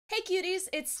Hey cuties,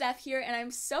 it's Steph here, and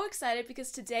I'm so excited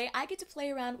because today I get to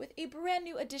play around with a brand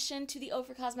new addition to the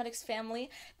OFRA Cosmetics family.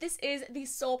 This is the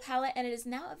Soul palette, and it is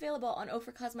now available on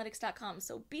OFRAcosmetics.com,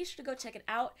 so be sure to go check it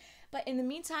out. But in the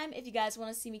meantime, if you guys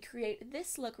want to see me create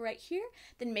this look right here,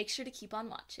 then make sure to keep on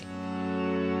watching.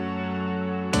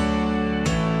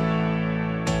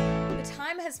 The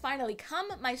time has finally come.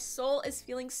 My soul is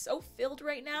feeling so filled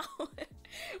right now.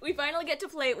 We finally get to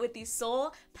play with the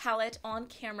Soul palette on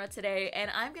camera today,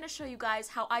 and I'm going to show you guys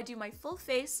how I do my full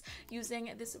face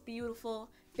using this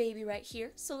beautiful baby right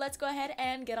here. So let's go ahead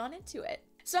and get on into it.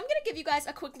 So I'm going to give you guys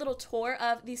a quick little tour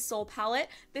of the Soul palette.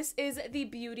 This is the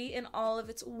Beauty in all of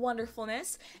its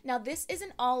wonderfulness. Now this is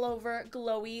an all over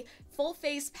glowy full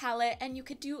face palette, and you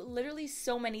could do literally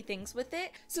so many things with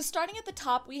it. So starting at the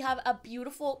top, we have a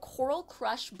beautiful Coral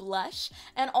Crush blush,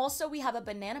 and also we have a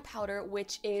banana powder,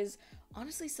 which is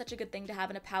honestly such a good thing to have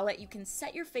in a palette. You can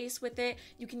set your face with it,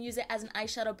 you can use it as an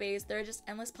eyeshadow base. There are just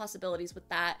endless possibilities with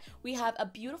that. We have a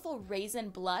beautiful Raisin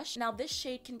blush. Now this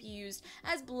shade can be used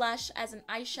as blush, as an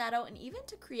eyeshadow, and even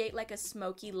to create like a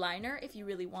smoky liner if you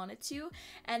really wanted to.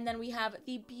 And then we have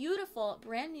the beautiful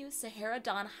brand new Sahara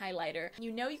Dawn highlighter.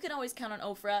 You know you can always count on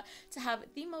OFRA to have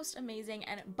the most amazing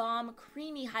and bomb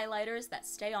creamy highlighters that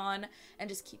stay on and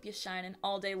just keep you shining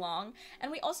all day long.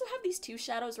 And we also have these two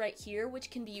shadows right here,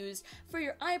 which can be used for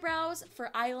your eyebrows, for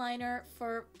eyeliner,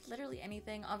 for literally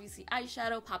anything. Obviously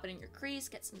eyeshadow, pop it in your crease,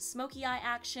 get some smoky eye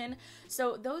action.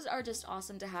 So those are just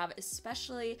awesome to have,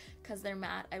 especially because they're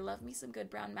matte. I love me some good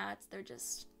brown mattes. They're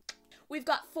just... We've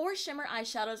got 4 shimmer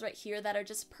eyeshadows right here that are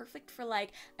just perfect for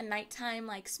like a nighttime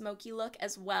like smoky look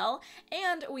as well.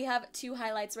 And we have 2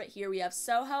 highlights right here. We have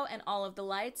Soho and All of the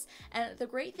Lights. And the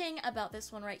great thing about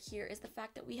this one right here is the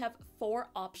fact that we have 4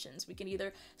 options. We can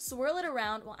either swirl it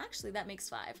around, well actually that makes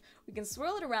 5. We can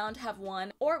swirl it around, have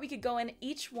 1, or we could go in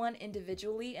each one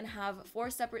individually and have 4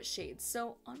 separate shades.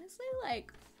 So honestly,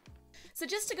 like... So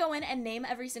just to go in and name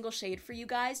every single shade for you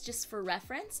guys, just for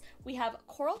reference, we have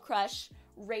Coral Crush,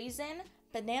 Raisin,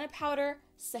 Banana Powder,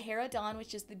 Sahara Dawn,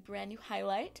 which is the brand new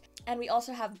highlight, and we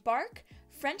also have Bark,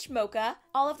 French Mocha,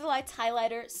 All of the Lights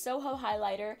highlighter, Soho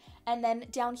highlighter, and then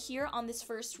down here on this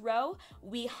first row,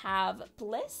 we have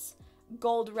Bliss,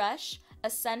 Gold Rush,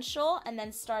 Essential, and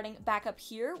then starting back up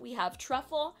here, we have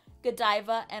Truffle,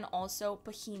 Godiva, and also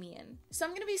Bohemian. So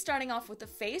I'm going to be starting off with the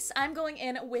face. I'm going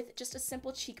in with just a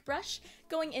simple cheek brush,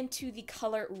 going into the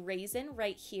color Raisin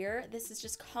right here. This is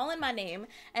just calling my name,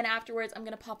 and afterwards I'm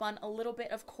going to pop on a little bit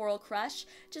of Coral Crush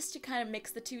just to kind of mix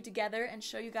the two together and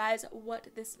show you guys what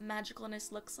this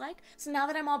magicalness looks like. So now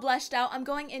that I'm all blushed out, I'm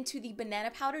going into the banana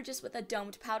powder just with a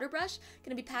domed powder brush.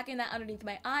 Going to be packing that underneath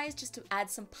my eyes just to add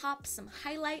some pop, some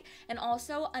highlight, and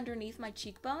also underneath my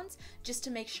cheekbones just to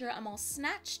make sure I'm all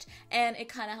snatched, and it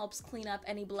kind of helps clean up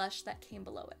any blush that came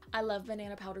below it. I love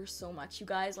banana powder so much, you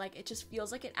guys. Like, it just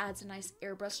feels like it adds a nice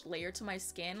airbrushed layer to my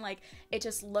skin. Like, it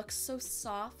just looks so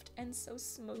soft and so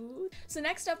smooth. So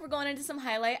next up, we're going into some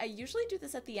highlight. I usually do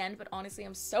this at the end, but honestly,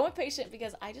 I'm so impatient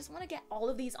because I just want to get all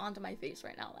of these onto my face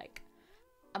right now. Like,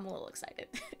 I'm a little excited.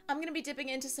 I'm going to be dipping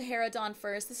into Sahara Dawn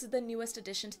first. This is the newest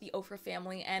addition to the OFRA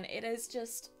family, and it is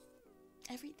just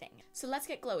everything. So let's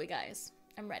get glowy, guys.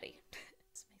 I'm ready.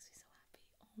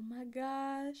 Oh my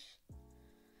gosh.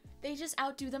 They just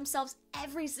outdo themselves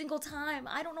every single time.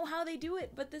 I don't know how they do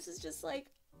it, but this is just like...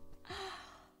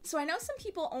 So I know some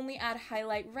people only add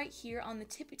highlight right here on the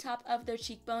tippy top of their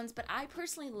cheekbones, but I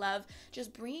personally love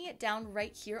just bringing it down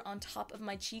right here on top of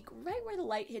my cheek, right where the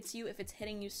light hits you if it's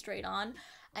hitting you straight on.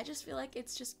 I just feel like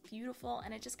it's just beautiful,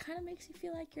 and it just kind of makes you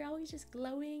feel like you're always just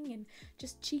glowing and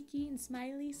just cheeky and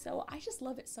smiley, so I just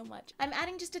love it so much. I'm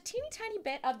adding just a teeny tiny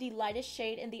bit of the lightest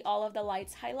shade in the All of the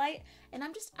Lights highlight, and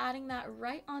I'm just adding that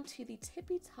right onto the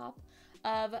tippy top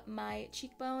of my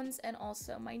cheekbones and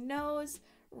also my nose,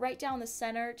 right down the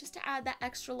center, just to add that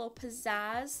extra little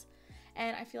pizzazz.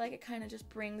 And I feel like it kind of just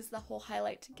brings the whole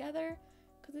highlight together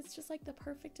because it's just like the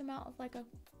perfect amount of like a,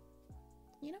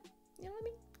 you know what I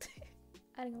mean?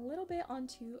 Adding a little bit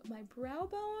onto my brow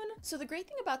bone. So the great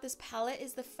thing about this palette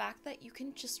is the fact that you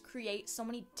can just create so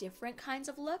many different kinds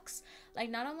of looks. Like,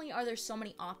 not only are there so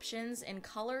many options and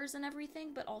colors and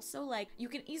everything, but also like you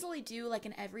can easily do like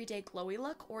an everyday glowy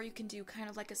look, or you can do kind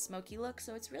of like a smoky look.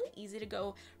 So it's really easy to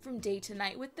go from day to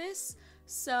night with this.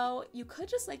 So you could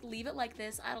just like leave it like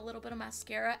this, add a little bit of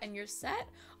mascara and you're set,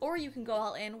 or you can go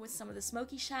all in with some of the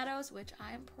smoky shadows, which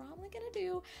I am probably gonna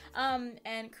do,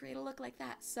 and create a look like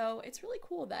that. So it's really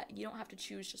cool that you don't have to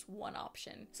choose just one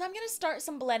option. So I'm gonna start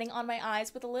some blending on my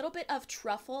eyes with a little bit of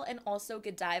Truffle and also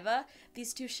Godiva.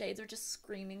 These two shades are just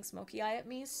screaming smoky eye at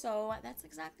me, so that's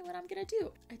exactly what I'm gonna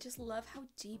do. I just love how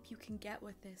deep you can get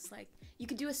with this. Like, you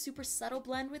can do a super subtle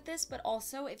blend with this, but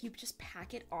also if you just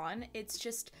pack it on, it's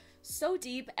just so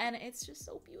deep and it's just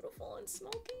so beautiful and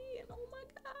smoky, and oh my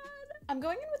god. I'm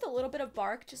going in with a little bit of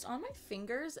bark just on my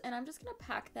fingers, and I'm just gonna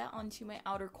pack that onto my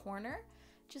outer corner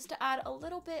just to add a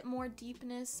little bit more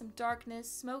deepness, some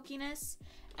darkness, smokiness,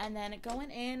 and then going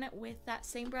in with that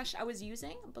same brush I was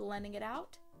using, blending it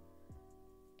out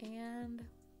and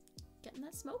getting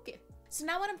that smoky. So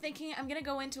now what I'm thinking, I'm gonna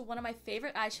go into one of my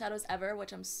favorite eyeshadows ever,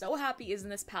 which I'm so happy is in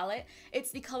this palette.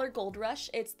 It's the color Gold Rush.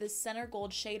 It's the center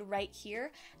gold shade right here.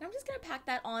 And I'm just gonna pack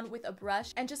that on with a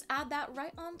brush and just add that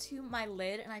right onto my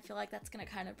lid. And I feel like that's gonna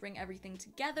kind of bring everything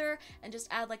together and just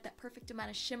add like that perfect amount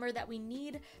of shimmer that we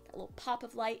need, that little pop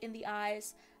of light in the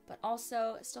eyes, but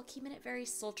also still keeping it very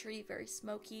sultry, very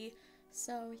smoky.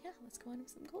 So yeah, let's go in with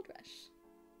some Gold Rush.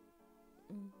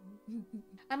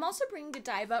 I'm also bringing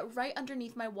Godiva right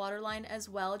underneath my waterline as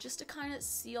well, just to kind of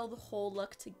seal the whole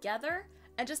look together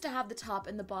and just to have the top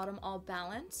and the bottom all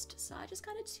balanced. So I just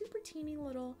got a super teeny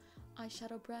little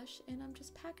eyeshadow brush and I'm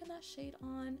just packing that shade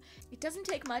on. It doesn't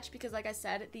take much because, like I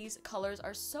said, these colors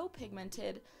are so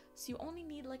pigmented, so you only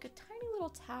need like a tiny little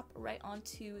tap right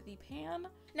onto the pan.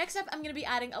 Next up, I'm going to be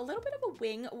adding a little bit of a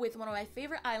wing with one of my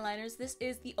favorite eyeliners. This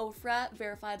is the OFRA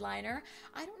Verified Liner.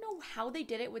 I don't know how they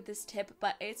did it with this tip,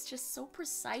 but it's just so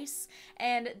precise,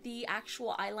 and the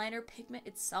actual eyeliner pigment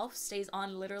itself stays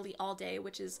on literally all day,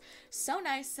 which is so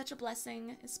nice, such a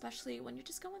blessing, especially when you're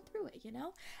just going through it, you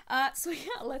know? So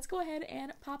yeah, let's go ahead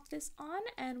and pop this on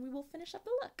and we will finish up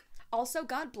the look. Also,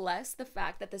 God bless the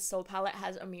fact that this Soul palette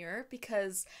has a mirror,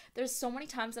 because there's so many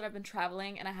times that I've been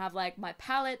traveling and I have like my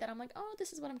palette that I'm like, oh,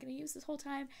 this is what I'm gonna use this whole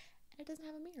time, and it doesn't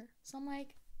have a mirror. So I'm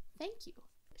like, thank you.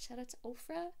 Shout out to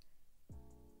OFRA.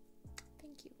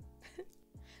 Thank you.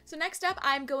 So next up,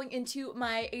 I'm going into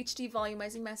my HD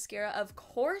volumizing mascara, of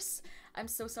course. I'm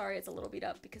so sorry it's a little beat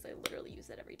up because I literally use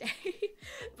it every day.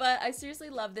 But I seriously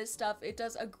love this stuff. It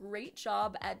does a great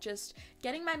job at just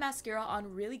getting my mascara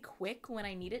on really quick when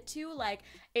I need it to. Like,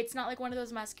 it's not like one of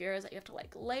those mascaras that you have to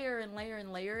like layer and layer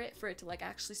and layer it for it to like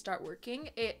actually start working.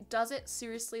 It does it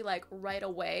seriously like right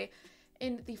away.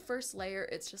 In the first layer,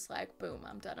 it's just like, boom,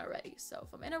 I'm done already. So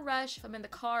if I'm in a rush, if I'm in the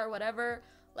car, whatever,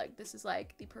 like this is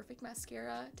like the perfect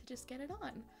mascara to just get it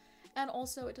on. And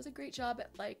also it does a great job at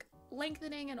like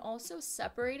lengthening and also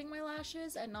separating my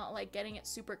lashes and not like getting it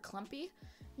super clumpy,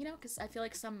 you know, because I feel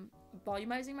like some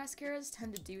volumizing mascaras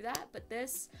tend to do that, but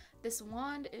this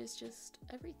wand is just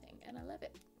everything and I love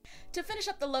it. To finish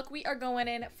up the look, we are going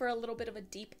in for a little bit of a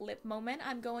deep lip moment.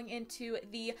 I'm going into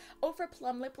the OFRA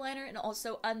Plum Lip Liner and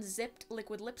also Unzipped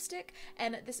Liquid Lipstick,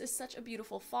 and this is such a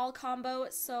beautiful fall combo,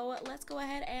 so let's go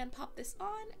ahead and pop this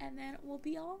on and then we'll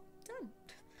be all done.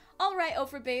 Alright,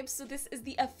 OFRA babes, so this is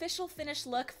the official finished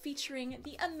look featuring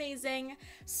the amazing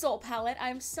Soul palette.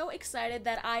 I'm so excited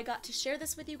that I got to share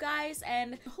this with you guys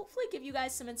and hopefully give you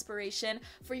guys some inspiration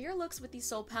for your looks with the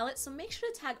Soul palette. So make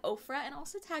sure to tag OFRA and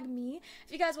also tag me.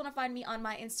 If you guys want to find me on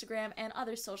my Instagram and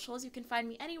other socials, you can find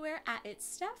me anywhere at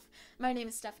It's Steph. My name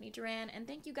is Stephanie Duran, and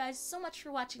thank you guys so much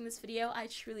for watching this video. I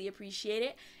truly appreciate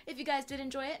it. If you guys did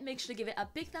enjoy it, make sure to give it a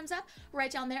big thumbs up right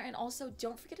down there, and also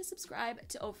don't forget to subscribe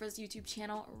to OFRA's YouTube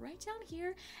channel right down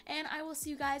here, and I will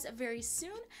see you guys very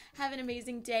soon. Have an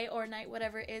amazing day or night,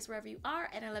 whatever it is, wherever you are,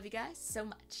 and I love you guys so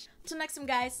much. Till next time,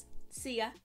 guys. See ya.